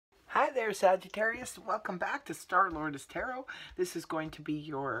Hi there, Sagittarius. Welcome back to Star-Lord's Tarot. This is going to be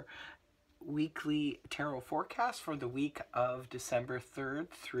your weekly tarot forecast for the week of December 3rd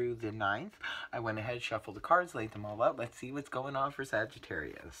through the 9th. I went ahead, shuffled the cards, laid them all out. Let's see what's going on for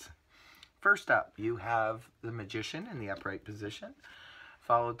Sagittarius. First up, you have the Magician in the upright position,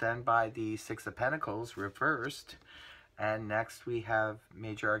 followed then by the Six of Pentacles reversed. And next we have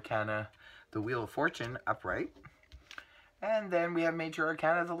Major Arcana, the Wheel of Fortune upright. And then we have Major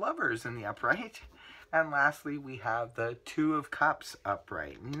Arcana, the Lovers in the upright. And lastly, we have the Two of Cups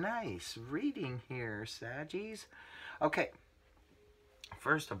upright. Nice reading here, Saggies. Okay,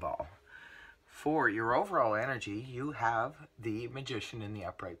 first of all, for your overall energy, you have the Magician in the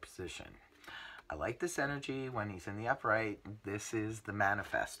upright position. I like this energy when he's in the upright. This is the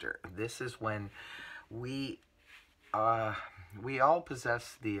manifester. This is when we all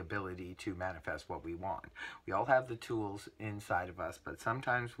possess the ability to manifest what we want. We all have the tools inside of us, but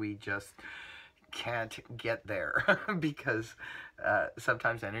sometimes we just can't get there because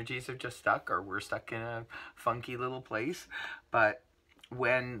sometimes energies are just stuck, or we're stuck in a funky little place. But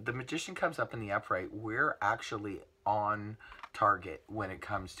when the Magician comes up in the upright, we're actually on target when it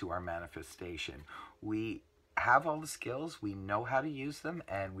comes to our manifestation. We have all the skills, we know how to use them,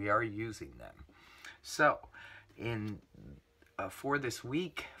 and we are using them. So for this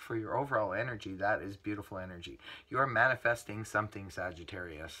week, for your overall energy, that is beautiful energy. You are manifesting something,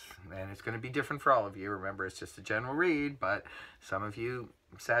 Sagittarius, and it's going to be different for all of you. Remember, it's just a general read, but some of you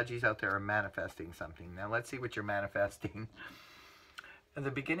Saggies out there are manifesting something. Now let's see what you're manifesting. At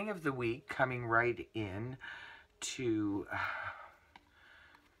the beginning of the week, coming right in to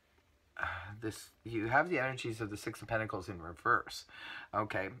this, you have the energies of the Six of Pentacles in reverse.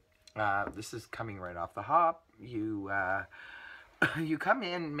 Okay, this is coming right off the hop. You come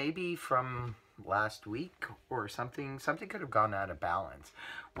in maybe from last week or something could have gone out of balance.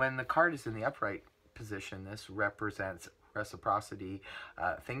 When the card is in the upright position, this represents reciprocity,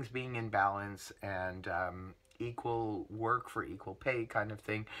 things being in balance, and equal work for equal pay kind of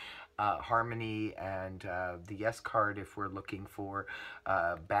thing, harmony, and the yes card if we're looking for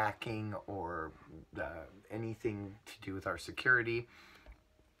backing or anything to do with our security.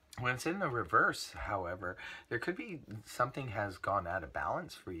 When it's in the reverse, however, there could be something has gone out of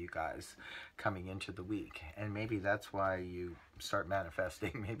balance for you guys coming into the week. And maybe that's why you start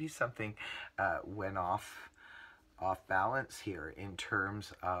manifesting. Maybe something went off balance here in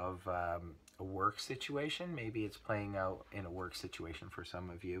terms of a work situation. Maybe it's playing out in a work situation for some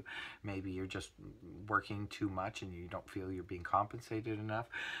of you. Maybe you're just working too much and you don't feel you're being compensated enough.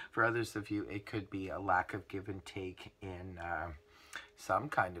 For others of you, it could be a lack of give and take in some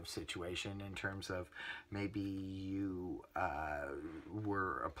kind of situation, in terms of maybe you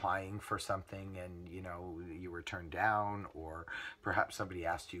were applying for something and you were turned down, or perhaps somebody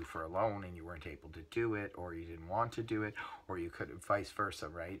asked you for a loan and you weren't able to do it, or you didn't want to do it, or you could have vice versa,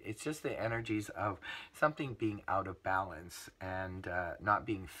 right? It's just the energies of something being out of balance and not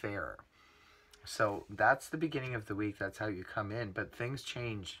being fair. So that's the beginning of the week. That's how you come in. But things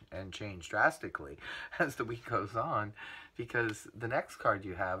change, and change drastically as the week goes on, because the next card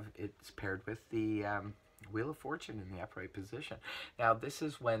you have, it's paired with the Wheel of Fortune in the upright position. Now this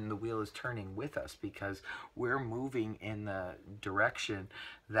is when the wheel is turning with us, because we're moving in the direction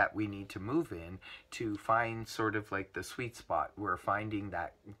that we need to move in to find sort of like the sweet spot. We're finding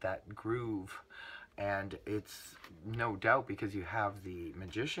that groove. And it's no doubt because you have the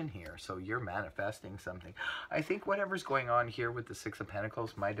Magician here, so you're manifesting something. I think whatever's going on here with the Six of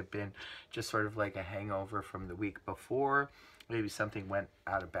Pentacles might have been just sort of like a hangover from the week before. Maybe something went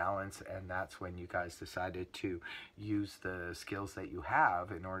out of balance, and that's when you guys decided to use the skills that you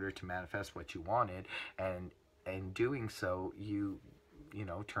have in order to manifest what you wanted. And in doing so, you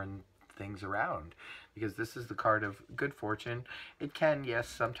turn things around, because this is the card of good fortune. It can, yes,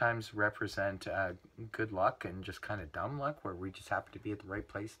 sometimes represent good luck and just kind of dumb luck, where we just happen to be at the right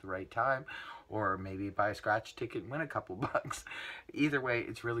place at the right time, or maybe buy a scratch ticket and win a couple bucks. Either way,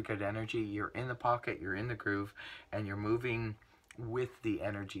 it's really good energy. You're in the pocket, you're in the groove, and you're moving with the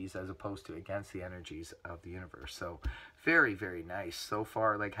energies as opposed to against the energies of the universe. So very, very nice so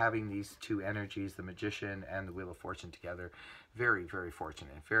far. Like having these two energies, the Magician and the Wheel of Fortune together, very, very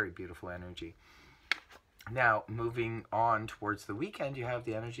fortunate, very beautiful energy. Now, moving on towards the weekend, you have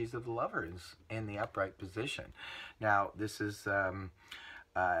the energies of the Lovers in the upright position. Now, this is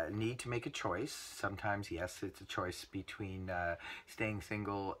need to make a choice. Sometimes, yes, it's a choice between staying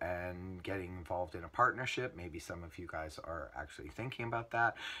single and getting involved in a partnership. Maybe some of you guys are actually thinking about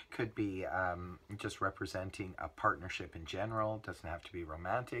that. Could be just representing a partnership in general. Doesn't have to be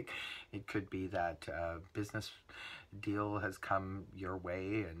romantic. It could be that business deal has come your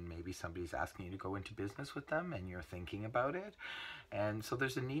way and maybe somebody's asking you to go into business with them and you're thinking about it. And so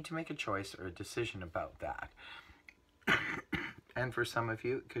there's a need to make a choice or a decision about that. And for some of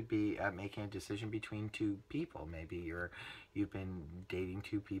you, it could be making a decision between two people. Maybe you've been dating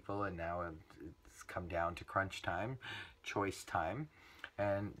two people and now it's come down to crunch time, choice time.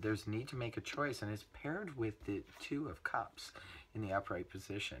 And there's a need to make a choice, and it's paired with the Two of Cups in the upright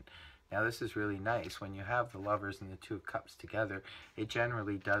position. Now this is really nice. When you have the Lovers and the Two of Cups together, it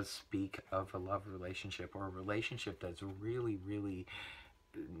generally does speak of a love relationship or a relationship that's really, really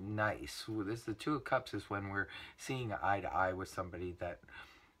nice. The Two of Cups is when we're seeing eye to eye with somebody, that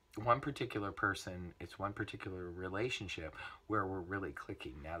one particular person, it's one particular relationship where we're really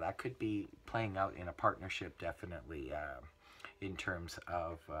clicking. Now that could be playing out in a partnership, definitely in terms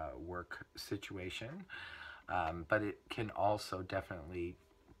of work situation, but it can also definitely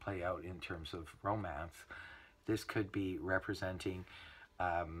play out in terms of romance. This could be representing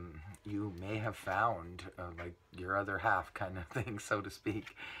you may have found like your other half kind of thing, so to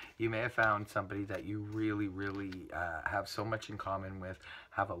speak. You may have found somebody that you really, really have so much in common with,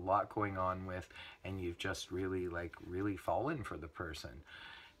 have a lot going on with, and you've just really fallen for the person.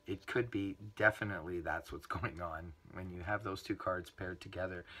 It could be definitely that's what's going on when you have those two cards paired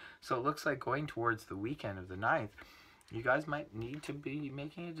together. So it looks like going towards the weekend of the 9th, you guys might need to be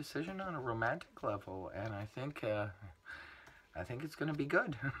making a decision on a romantic level, and I think it's going to be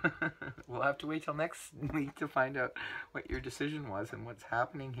good. We'll have to wait till next week to find out what your decision was and what's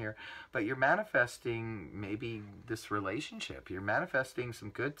happening here. But you're manifesting maybe this relationship. You're manifesting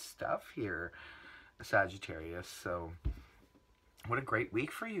some good stuff here, Sagittarius. So what a great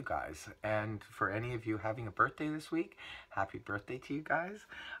week for you guys. And for any of you having a birthday this week, happy birthday to you guys.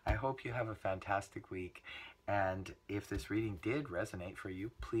 I hope you have a fantastic week. And if this reading did resonate for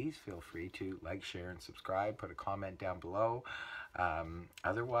you, please feel free to like, share, and subscribe. Put a comment down below.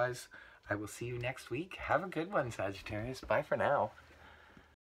 Otherwise, I will see you next week. Have a good one, Sagittarius. Bye for now.